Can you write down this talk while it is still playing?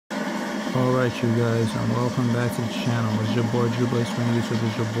Alright you guys, and welcome back to the channel. It's your boy Drew Swing YouTube,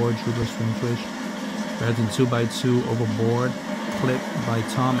 it's your boy Drew Swing Twitch. We're at the 2x2 Overboard, clip by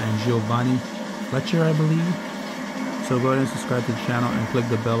Tom and Giovania, Flecter I believe. So go ahead and subscribe to the channel and click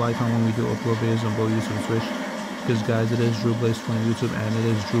the bell icon when we do upload videos on both YouTube and Twitch. Because guys, it is Drew Blaze 20 YouTube and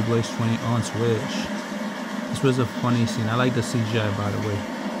it is Drew Blaze 20 on Twitch. This was a funny scene. I like the CGI by the way.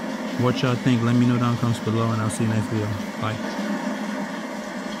 What y'all think? Let me know down in the comments below and I'll see you next video. Bye.